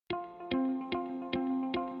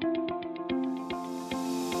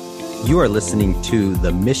You are listening to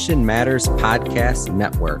the Mission Matters Podcast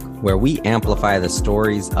Network, where we amplify the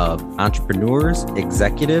stories of entrepreneurs,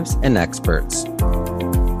 executives, and experts.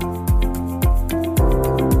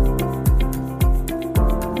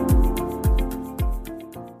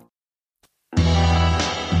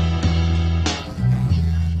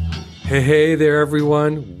 Hey there,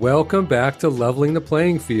 everyone. Welcome back to Leveling the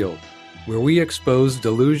Playing Field, where we expose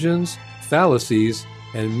delusions, fallacies,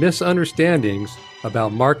 and misunderstandings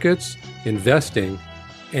about markets, investing,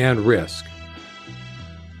 and risk.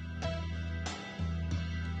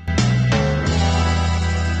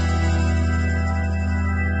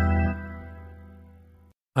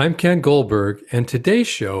 I'm Ken Goldberg, and today's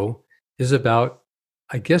show is about,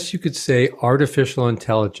 I guess you could say, artificial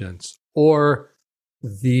intelligence, or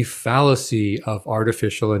the fallacy of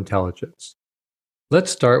artificial intelligence.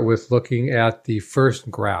 Let's start with looking at the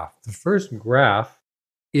first graph. The first graph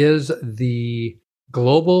is the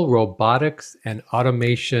Global Robotics and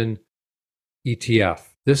Automation ETF.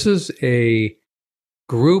 This is a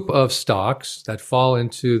group of stocks that fall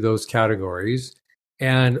into those categories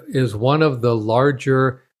and is one of the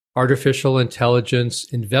larger artificial intelligence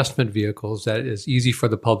investment vehicles that is easy for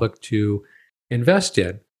the public to invest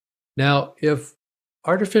in. Now, if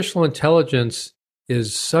artificial intelligence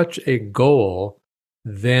is such a goal,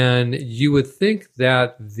 then you would think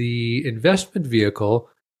that the investment vehicle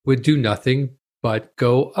would do nothing but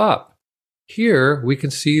go up. Here, we can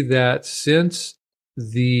see that since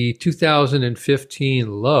the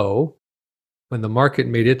 2015 low, when the market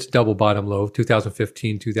made its double bottom low,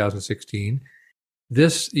 2015, 2016,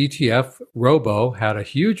 this ETF, Robo, had a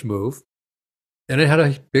huge move, then it had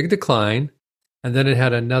a big decline, and then it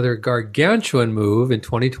had another gargantuan move in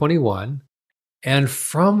 2021. And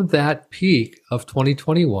from that peak of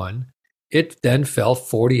 2021, it then fell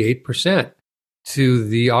 48% to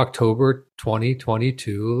the October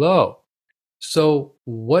 2022 low. So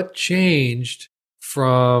what changed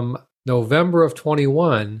from November of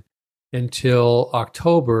 21 until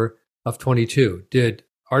October of 22? Did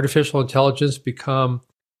artificial intelligence become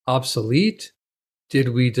obsolete? Did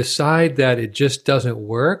we decide that it just doesn't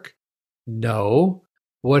work? No.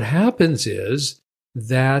 What happens is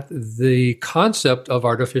that the concept of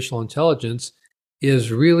artificial intelligence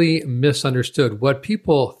is really misunderstood. What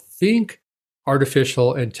people think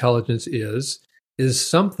artificial intelligence is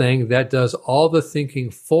something that does all the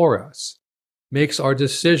thinking for us, makes our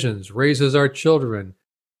decisions, raises our children,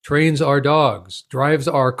 trains our dogs, drives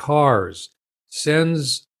our cars,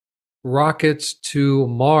 sends rockets to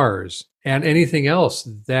Mars, and anything else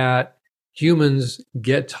that humans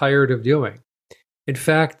get tired of doing. In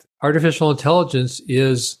fact, artificial intelligence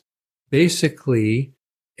is basically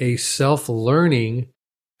a self-learning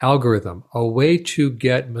algorithm, a way to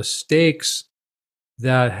get mistakes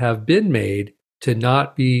that have been made to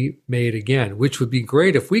not be made again, which would be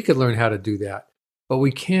great if we could learn how to do that. But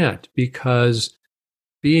we can't, because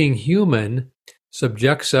being human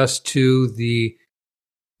subjects us to the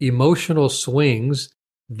emotional swings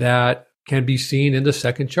that can be seen in the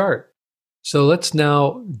second chart. So let's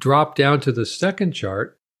now drop down to the second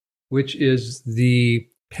chart, which is the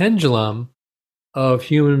pendulum of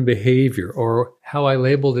human behavior, or how I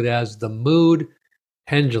labeled it as the mood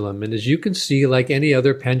pendulum. And as you can see, like any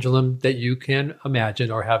other pendulum that you can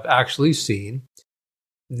imagine or have actually seen,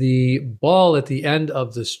 the ball at the end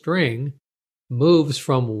of the string moves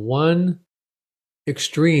from one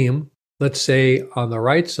extreme, let's say on the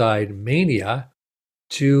right side, mania,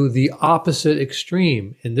 to the opposite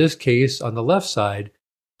extreme, in this case, on the left side,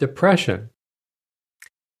 depression.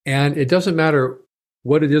 And it doesn't matter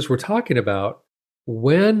what it is we're talking about,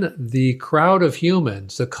 when the crowd of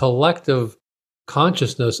humans, the collective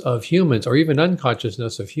consciousness of humans, or even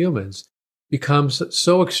unconsciousness of humans, becomes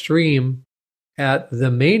so extreme at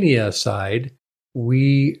the mania side,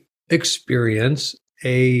 we experience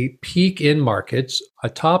a peak in markets, a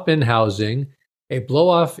top in housing, a blow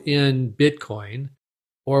off in Bitcoin,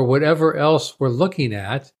 or whatever else we're looking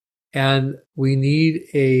at, and we need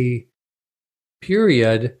a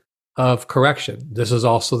period of correction. This is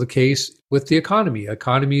also the case with the economy.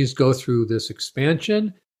 Economies go through this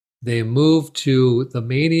expansion. They move to the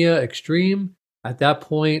mania extreme. At that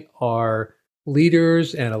point, our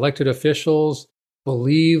leaders and elected officials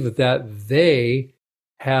believe that they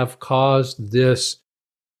have caused this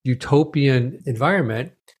utopian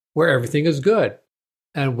environment where everything is good.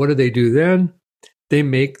 And what do then? They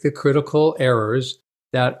make the critical errors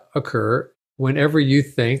that occur whenever you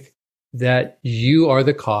think that you are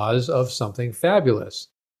the cause of something fabulous.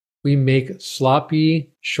 We make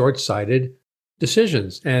sloppy, short-sighted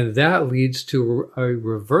decisions, and that leads to a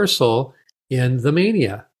reversal in the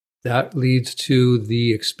mania. That leads to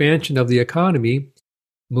the expansion of the economy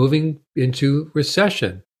moving into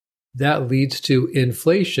recession. That leads to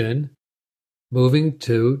inflation moving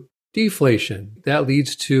to deflation. That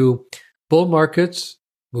leads to bull markets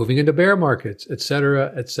moving into bear markets, et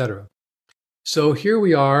cetera, et cetera. So here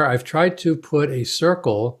we are. I've tried to put a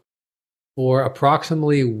circle for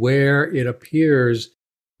approximately where it appears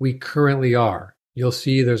we currently are. You'll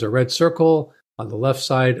see there's a red circle on the left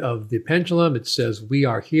side of the pendulum. It says we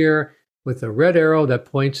are here with a red arrow that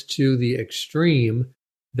points to the extreme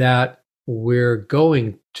that we're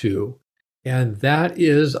going to. And that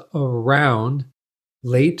is around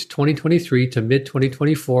late 2023 to mid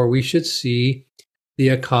 2024. We should see the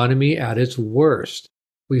economy at its worst.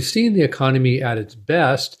 We've seen the economy at its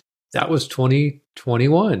best. That was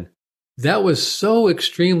 2021. That was so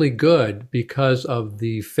extremely good because of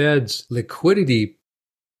the Fed's liquidity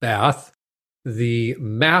bath, the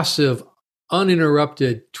massive,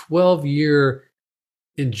 uninterrupted 12-year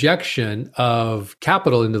injection of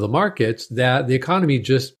capital into the markets, that the economy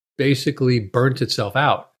just basically burnt itself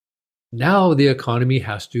out. Now the economy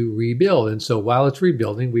has to rebuild. And so while it's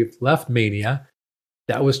rebuilding, we've left mania.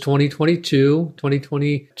 That was 2022.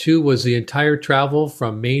 2022 was the entire travel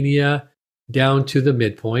from mania down to the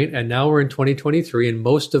midpoint. And now we're in 2023, and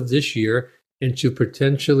most of this year into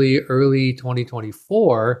potentially early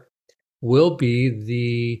 2024 will be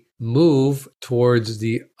the move towards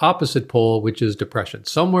the opposite pole, which is depression.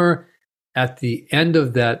 Somewhere at the end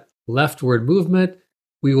of that leftward movement,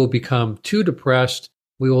 we will become too depressed.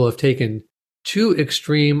 We will have taken too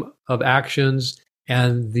extreme of actions,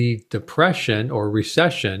 and the depression or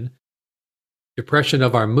recession, depression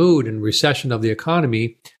of our mood and recession of the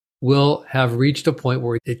economy, will have reached a point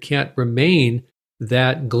where it can't remain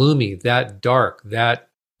that gloomy, that dark, that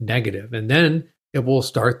negative. And then it will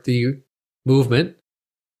start the movement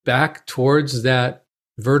back towards that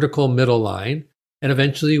vertical middle line, and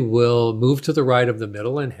eventually will move to the right of the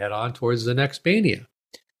middle and head on towards the next mania.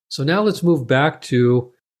 So now let's move back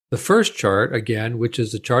to the first chart again, which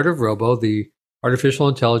is the chart of Robo, the artificial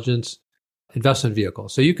intelligence investment vehicle.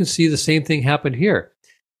 So you can see the same thing happened here.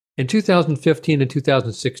 In 2015 and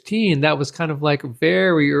 2016, that was kind of like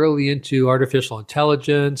very early into artificial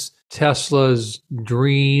intelligence, Tesla's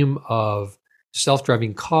dream of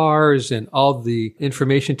self-driving cars and all the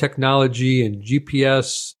information technology and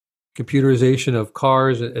GPS, computerization of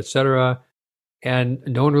cars, et cetera. And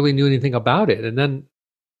no one really knew anything about it. And then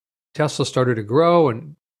Tesla started to grow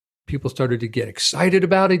and people started to get excited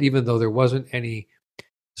about it, even though there wasn't any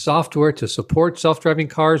software to support self-driving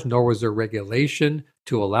cars, nor was there regulation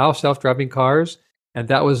to allow self-driving cars. And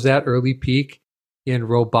that was that early peak in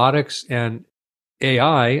robotics and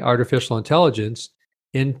AI, artificial intelligence,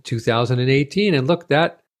 in 2018. And look,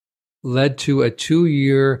 that led to a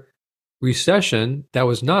 2-year recession that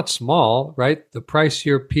was not small, right? The price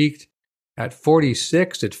here peaked at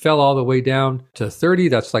 46. It fell all the way down to 30.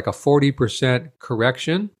 That's like a 40%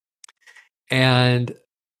 correction. And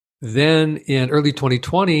then in early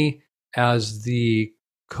 2020, as the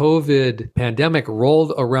COVID pandemic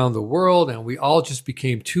rolled around the world and we all just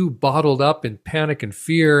became too bottled up in panic and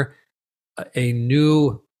fear, a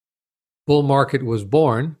new bull market was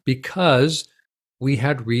born because we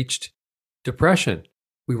had reached depression.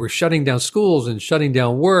 We were shutting down schools and shutting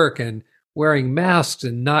down work and wearing masks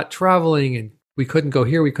and not traveling, and we couldn't go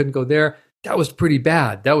here, we couldn't go there. That was pretty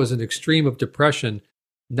bad. That was an extreme of depression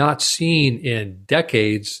not seen in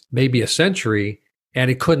decades, maybe a century, and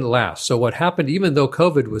it couldn't last. So what happened, even though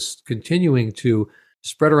COVID was continuing to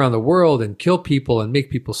spread around the world and kill people and make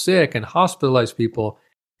people sick and hospitalize people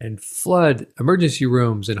and flood emergency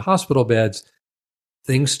rooms and hospital beds,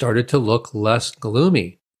 things started to look less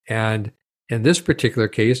gloomy. And in this particular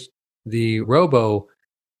case, the robo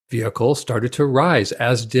vehicle started to rise,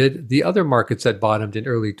 as did the other markets that bottomed in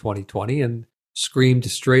early 2020 and screamed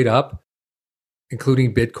straight up,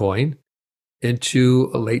 including Bitcoin,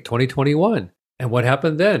 into late 2021. And what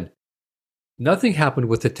happened then? Nothing happened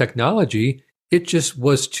with the technology. It just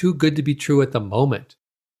was too good to be true at the moment.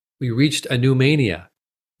 We reached a new mania.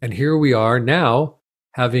 And here we are now,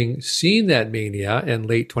 having seen that mania in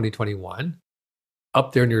late 2021,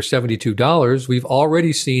 up there near $72. We've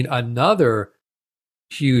already seen another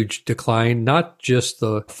huge decline, not just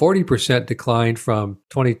the 40% decline from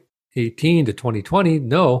 2018 to 2020.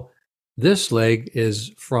 No, this leg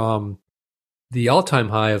is from the all-time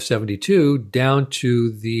high of 72 down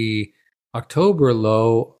to the October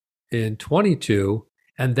low in 22,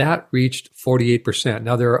 and that reached 48%.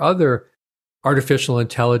 Now, there are other artificial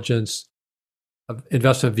intelligence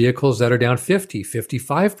investment vehicles that are down 50,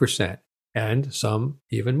 55%, and some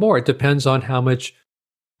even more. It depends on how much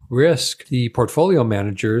risk the portfolio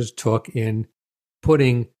managers took in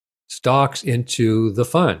putting stocks into the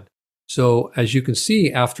fund. So as you can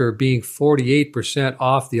see, after being 48%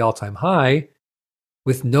 off the all-time high,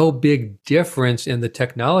 with no big difference in the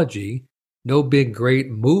technology, no big great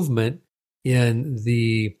movement in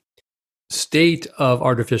the state of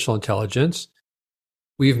artificial intelligence,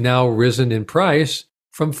 we've now risen in price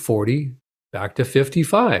from 40 back to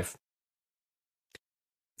 55.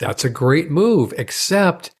 That's a great move,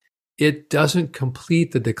 except it doesn't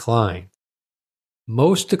complete the decline.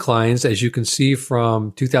 Most declines, as you can see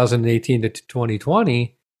from 2018 to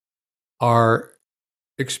 2020, are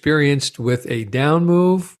experienced with a down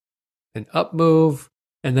move, an up move,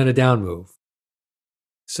 and then a down move.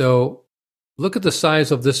 So look at the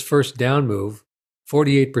size of this first down move,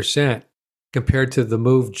 48%, compared to the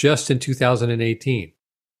move just in 2018.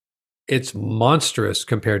 It's monstrous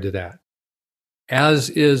compared to that, as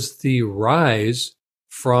is the rise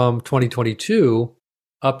from 2022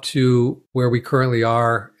 up to where we currently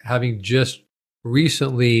are, having just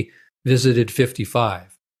recently visited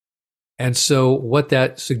 55. And so what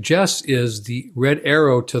that suggests is the red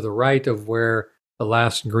arrow to the right of where the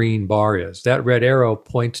last green bar is. That red arrow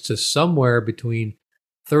points to somewhere between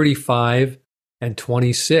 35 and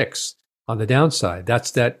 26 on the downside.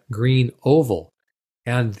 That's that green oval.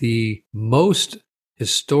 And the most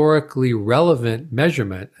historically relevant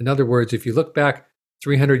measurement, in other words, if you look back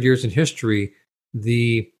 300 years in history,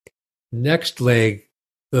 the next leg,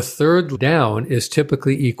 the third down, is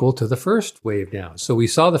typically equal to the first wave down. So we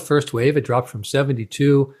saw the first wave, it dropped from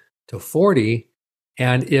 72 to 40.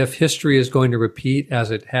 And if history is going to repeat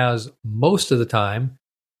as it has most of the time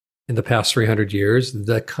in the past 300 years,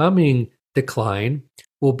 the coming decline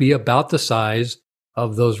will be about the size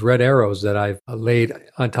of those red arrows that I've laid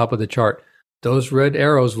on top of the chart. Those red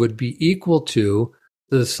arrows would be equal to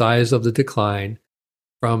the size of the decline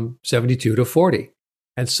from 72 to 40.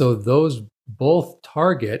 And so those both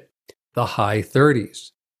target the high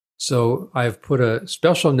 30s. So I've put a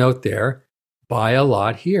special note there, buy a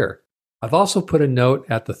lot here. I've also put a note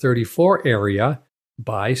at the 34 area,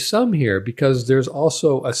 buy some here, because there's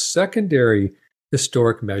also a secondary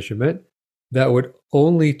historic measurement that would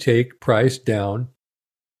only take price down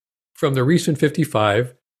from the recent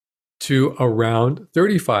 55 to around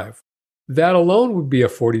 35. That alone would be a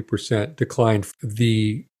 40% decline from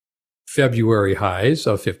the February highs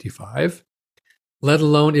of 55, let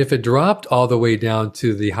alone if it dropped all the way down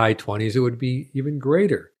to the high 20s, it would be even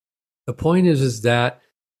greater. The point is that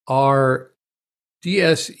our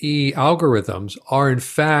DSE algorithms are in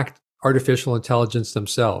fact artificial intelligence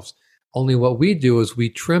themselves. Only what we do is we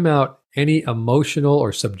trim out any emotional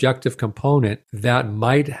or subjective component that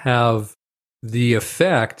might have the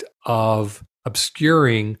effect of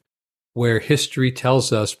obscuring where history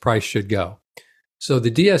tells us price should go. So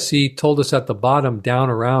the DSE told us at the bottom, down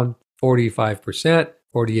around 45%,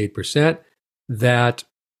 48%, that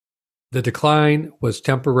the decline was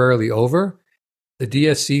temporarily over. The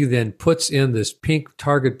DSE then puts in this pink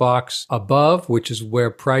target box above, which is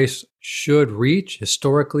where price should reach.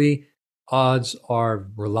 Historically, odds are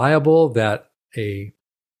reliable that a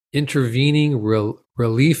intervening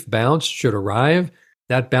relief bounce should arrive.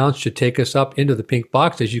 That bounce should take us up into the pink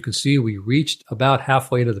box. As you can see, we reached about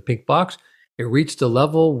halfway into the pink box. It reached a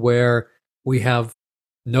level where we have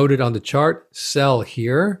noted on the chart, sell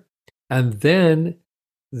here, and then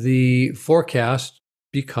the forecast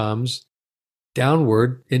becomes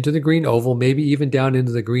downward into the green oval, maybe even down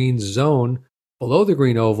into the green zone below the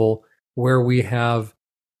green oval, where we have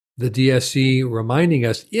the DSE reminding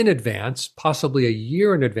us in advance, possibly a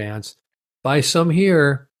year in advance, buy some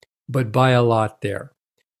here, but buy a lot there.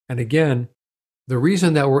 And again, the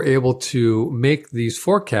reason that we're able to make these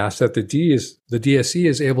forecasts, that the DSE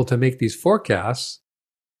is able to make these forecasts,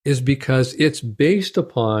 is because it's based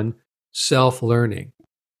upon self-learning.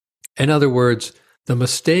 In other words, the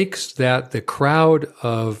mistakes that the crowd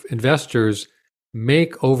of investors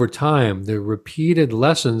make over time, the repeated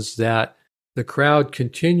lessons that the crowd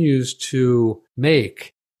continues to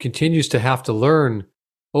make, continues to have to learn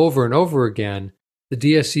over and over again, the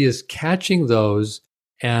DSE is catching those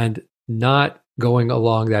and not going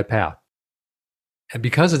along that path. And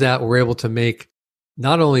because of that, we're able to make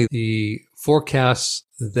not only the forecasts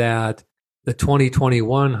that the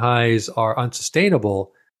 2021 highs are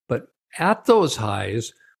unsustainable, but at those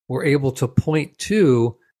highs, we're able to point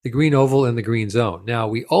to the green oval and the green zone. Now,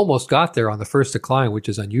 we almost got there on the first decline, which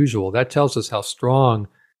is unusual. That tells us how strong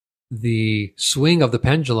the swing of the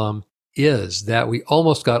pendulum is, that we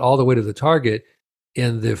almost got all the way to the target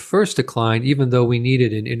in the first decline, even though we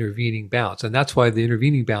needed an intervening bounce. And that's why the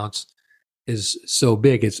intervening bounce is so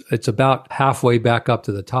big. It's about halfway back up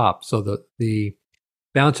to the top. So the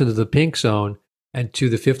bounce into the pink zone and to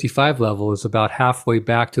the 55 level is about halfway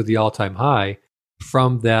back to the all-time high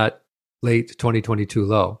from that late 2022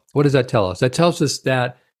 low. What does that tell us? That tells us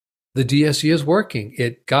that the DSE is working.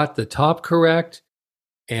 It got the top correct,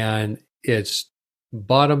 and its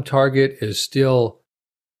bottom target is still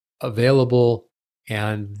available,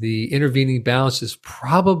 and the intervening bounce is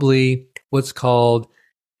probably what's called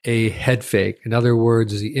a head fake. In other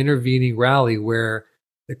words, the intervening rally where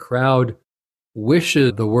the crowd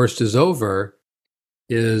wishes the worst is over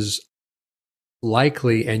is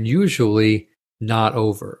likely and usually not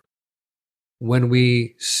over. When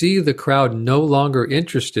we see the crowd no longer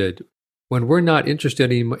interested, when we're not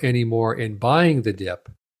interested anymore in buying the dip,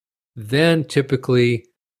 then typically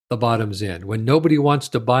the bottom's in. When nobody wants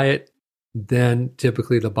to buy it, then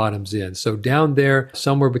typically the bottom's in. So down there,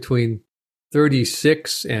 somewhere between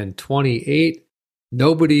 36 and 28,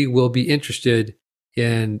 nobody will be interested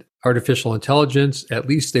in artificial intelligence. At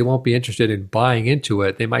least they won't be interested in buying into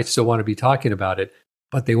it. They might still want to be talking about it,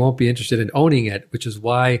 but they won't be interested in owning it, which is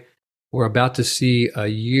why we're about to see a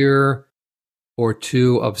year or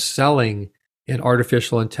two of selling in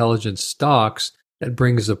artificial intelligence stocks that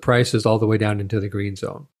brings the prices all the way down into the green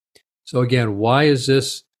zone. So again, why is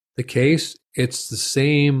this the case? It's the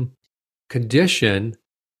same condition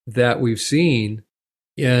that we've seen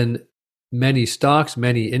in many stocks,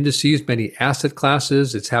 many indices, many asset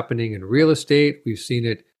classes. It's happening in real estate. We've seen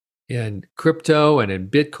it in crypto and in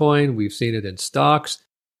Bitcoin. We've seen it in stocks.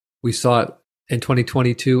 We saw it in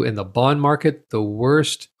 2022 in the bond market, the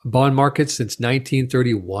worst bond market since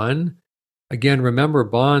 1931. Again, remember,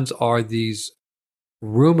 bonds are these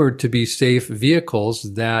rumored to be safe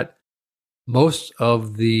vehicles that most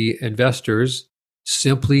of the investors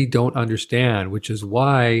simply don't understand, which is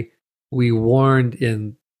why we warned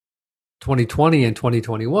in 2020 and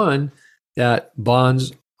 2021 that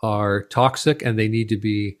bonds are toxic and they need to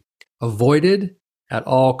be avoided at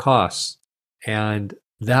all costs. And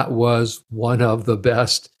that was one of the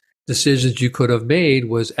best decisions you could have made,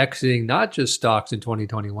 was exiting not just stocks in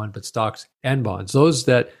 2021, but stocks and bonds. Those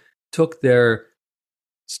that took their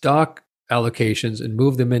stock allocations and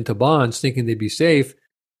moved them into bonds thinking they'd be safe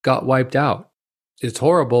got wiped out. It's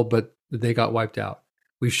horrible, but they got wiped out.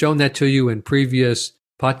 We've shown that to you in previous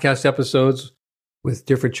podcast episodes with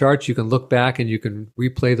different charts. You can look back and you can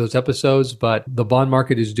replay those episodes, but the bond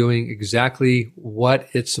market is doing exactly what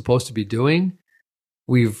it's supposed to be doing.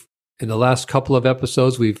 In the last couple of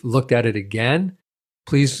episodes, we've looked at it again.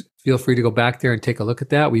 Please feel free to go back there and take a look at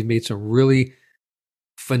that. We've made some really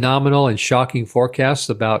phenomenal and shocking forecasts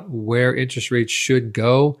about where interest rates should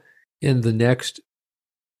go in the next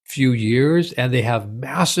few years, and they have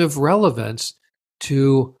massive relevance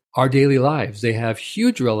to our daily lives. They have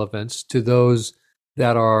huge relevance to those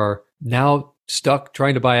that are now stuck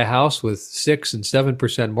trying to buy a house with 6 and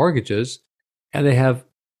 7% mortgages, and they have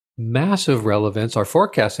massive relevance. Our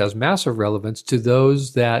forecast has massive relevance to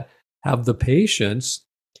those that have the patience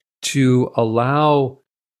to allow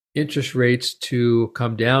interest rates to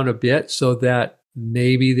come down a bit so that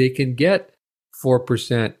maybe they can get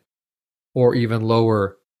 4% or even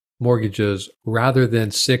lower mortgages rather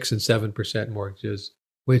than 6 and 7% mortgages,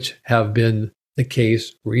 which have been the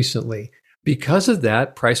case recently. Because of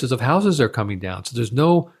that, prices of houses are coming down. So there's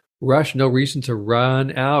no rush, no reason to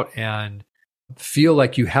run out and feel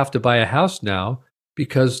like you have to buy a house now,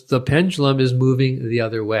 because the pendulum is moving the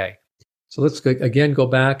other way. So let's again go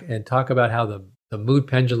back and talk about how the mood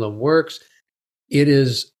pendulum works. It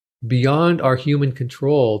is beyond our human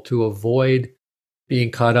control to avoid being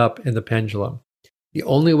caught up in the pendulum. The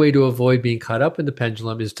only way to avoid being caught up in the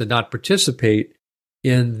pendulum is to not participate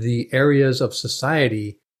in the areas of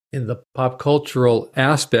society, in the pop cultural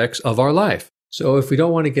aspects of our life. So if we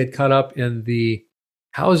don't want to get caught up in the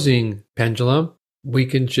housing pendulum, we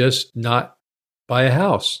can just not buy a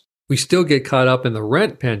house. We still get caught up in the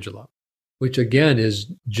rent pendulum, which again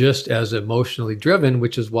is just as emotionally driven,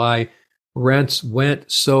 which is why rents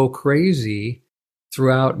went so crazy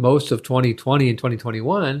throughout most of 2020 and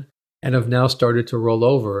 2021 and have now started to roll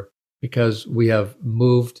over because we have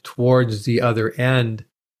moved towards the other end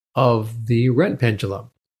of the rent pendulum.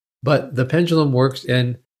 But the pendulum works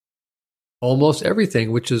in almost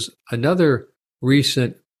everything, which is another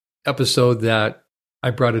recent episode that I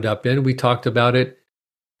brought it up in. We talked about it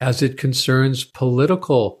as it concerns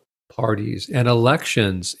political parties and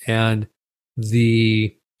elections and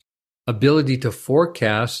the ability to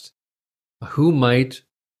forecast who might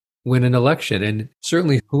win an election and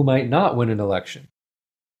certainly who might not win an election.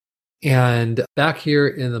 And back here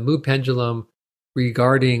in the mood pendulum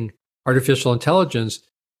regarding artificial intelligence,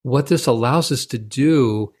 what this allows us to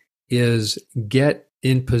do is get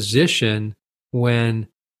in position when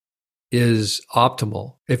is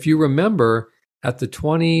optimal. If you remember at the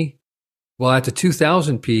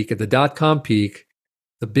 2000 peak, at the dot-com peak,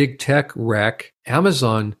 the big tech wreck,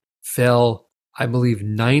 Amazon fell, I believe,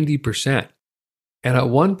 90%. And at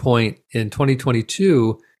one point in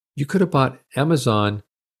 2022, you could have bought Amazon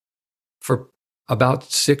for about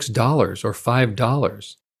 $6 or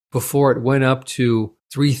 $5 before it went up to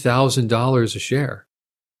 $3,000 a share.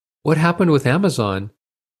 What happened with Amazon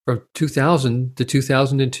from 2000 to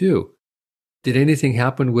 2002? Did anything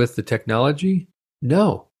happen with the technology?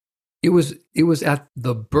 No. It was at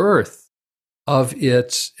the birth of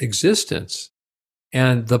its existence.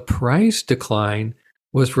 And the price decline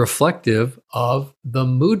was reflective of the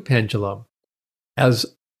mood pendulum. As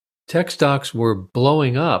tech stocks were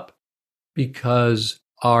blowing up because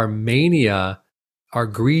our mania, our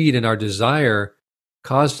greed, and our desire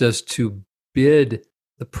caused us to bid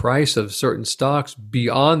the price of certain stocks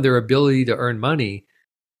beyond their ability to earn money,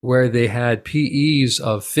 where they had PEs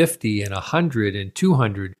of 50 and 100 and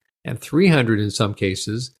 200 and 300 in some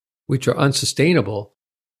cases, which are unsustainable,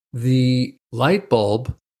 the light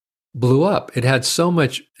bulb blew up. It had so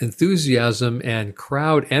much enthusiasm and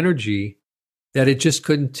crowd energy that it just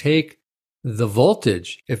couldn't take the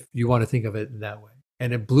voltage, if you want to think of it that way.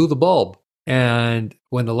 And it blew the bulb. And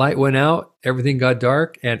when the light went out, everything got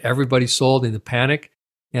dark and everybody sold in the panic.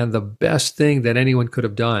 And the best thing that anyone could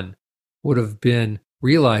have done would have been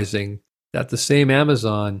realizing that the same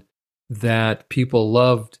Amazon that people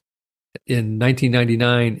loved in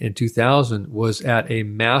 1999 and 2000 was at a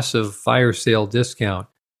massive fire sale discount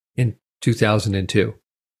in 2002.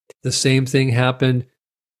 The same thing happened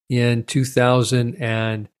in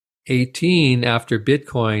 2018 after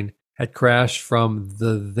Bitcoin had crashed from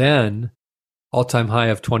the then all-time high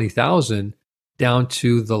of 20,000 down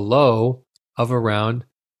to the low of around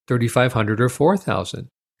 3,500 or 4,000.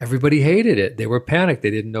 Everybody hated it. They were panicked.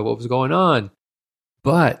 They didn't know what was going on.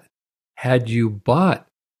 But had you bought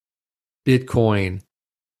Bitcoin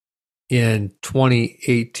in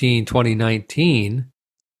 2018, 2019,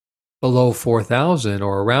 below 4,000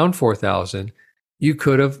 or around 4,000, you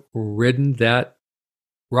could have ridden that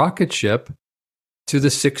rocket ship to the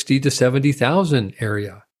 60 to 70,000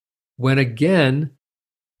 area. When again,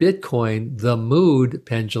 Bitcoin, the mood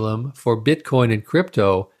pendulum for Bitcoin and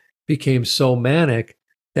crypto, became so manic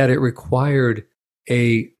that it required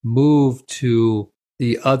a move to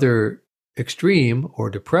the other extreme or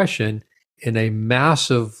depression in a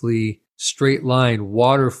massively straight line,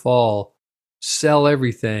 waterfall, sell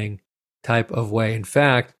everything type of way. In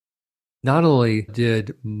fact, not only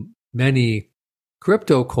did many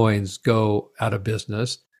crypto coins go out of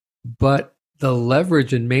business, but the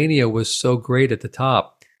leverage and mania was so great at the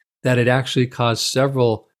top that it actually caused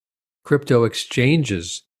several crypto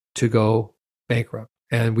exchanges to go bankrupt.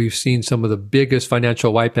 And we've seen some of the biggest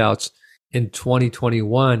financial wipeouts in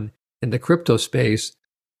 2021 in the crypto space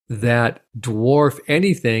that dwarf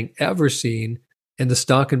anything ever seen in the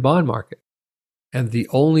stock and bond market. And the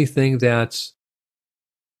only thing that's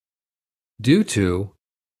due to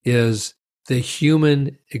is the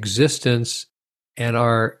human existence and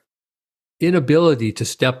our inability to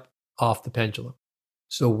step off the pendulum.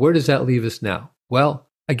 So where does that leave us now? Well,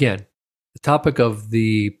 again, the topic of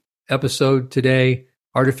the episode today,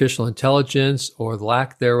 artificial intelligence or the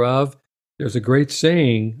lack thereof. There's a great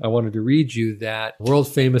saying I wanted to read you that world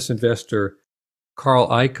famous investor Carl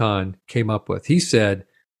Icahn came up with. He said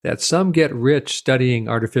that some get rich studying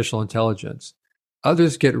artificial intelligence.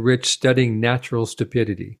 Others get rich studying natural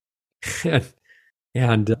stupidity.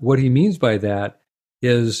 and what he means by that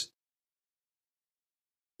is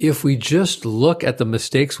if we just look at the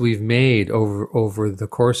mistakes we've made over the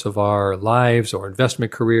course of our lives or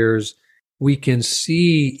investment careers, we can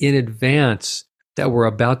see in advance that we're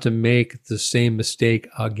about to make the same mistake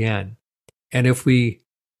again. And if we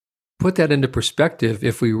put that into perspective,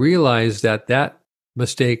 if we realize that that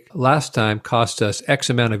mistake last time cost us X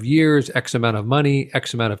amount of years, X amount of money,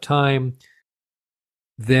 X amount of time,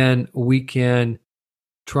 then we can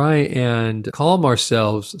try and calm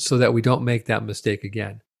ourselves so that we don't make that mistake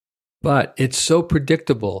again. But it's so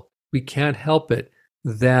predictable, we can't help it,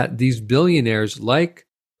 that these billionaires like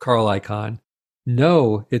Carl Icahn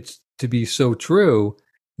know it's to be so true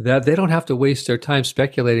that they don't have to waste their time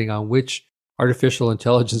speculating on which artificial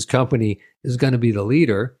intelligence company is going to be the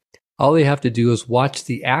leader. All they have to do is watch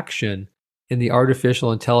the action in the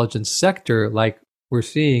artificial intelligence sector, like we're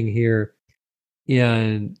seeing here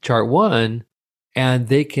in chart 1, and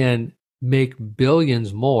they can make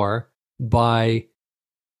billions more by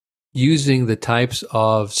using the types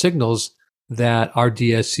of signals that our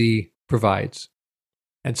DSC provides.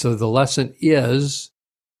 And so the lesson is,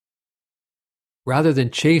 rather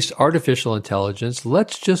than chase artificial intelligence,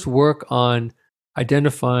 let's just work on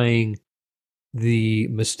identifying the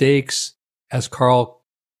mistakes, as Carl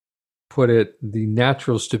put it, the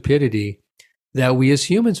natural stupidity that we as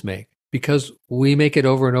humans make, because we make it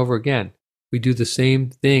over and over again. We do the same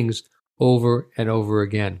things over and over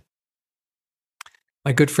again.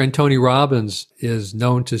 My good friend Tony Robbins is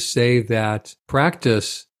known to say that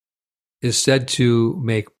practice is said to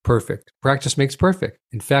make perfect. Practice makes perfect.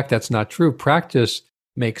 In fact, that's not true. Practice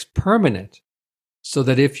makes permanent, so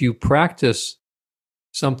that if you practice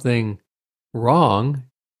something wrong,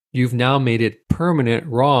 you've now made it permanent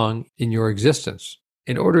wrong in your existence.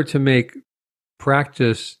 In order to make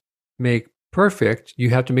practice make perfect, you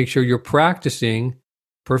have to make sure you're practicing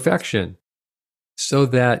perfection, so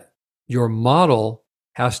that your model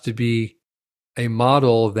has to be a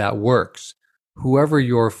model that works. Whoever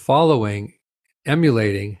you're following,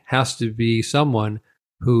 emulating, has to be someone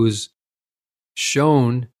who's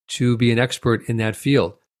shown to be an expert in that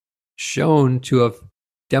field, shown to have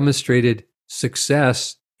demonstrated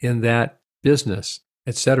success in that business,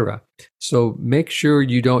 etc. So make sure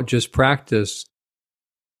you don't just practice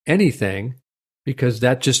anything, because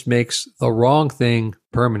that just makes the wrong thing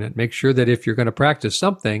permanent. Make sure that if you're going to practice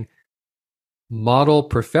something, model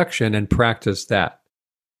perfection and practice that.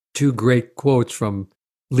 Two great quotes from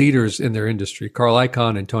leaders in their industry, Carl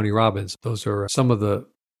Icahn and Tony Robbins. Those are some of the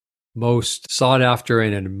most sought after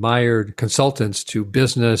and admired consultants to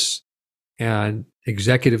business and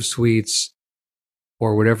executive suites,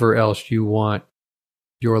 or whatever else you want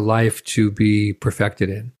your life to be perfected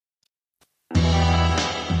in.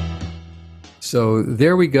 So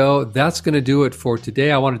there we go. That's going to do it for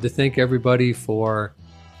today. I wanted to thank everybody for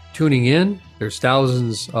tuning in. There's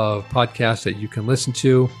thousands of podcasts that you can listen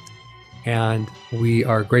to, and we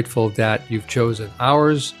are grateful that you've chosen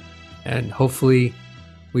ours, and hopefully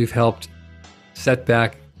we've helped set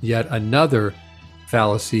back yet another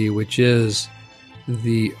fallacy, which is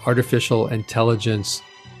the artificial intelligence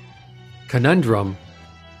conundrum,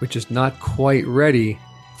 which is not quite ready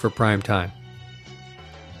for prime time.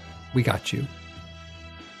 We got you.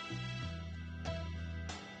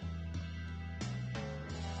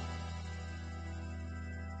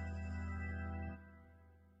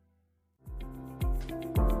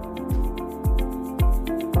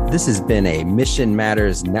 This has been a Mission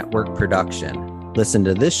Matters Network production. Listen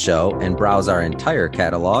to this show and browse our entire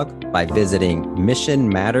catalog by visiting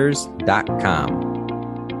missionmatters.com.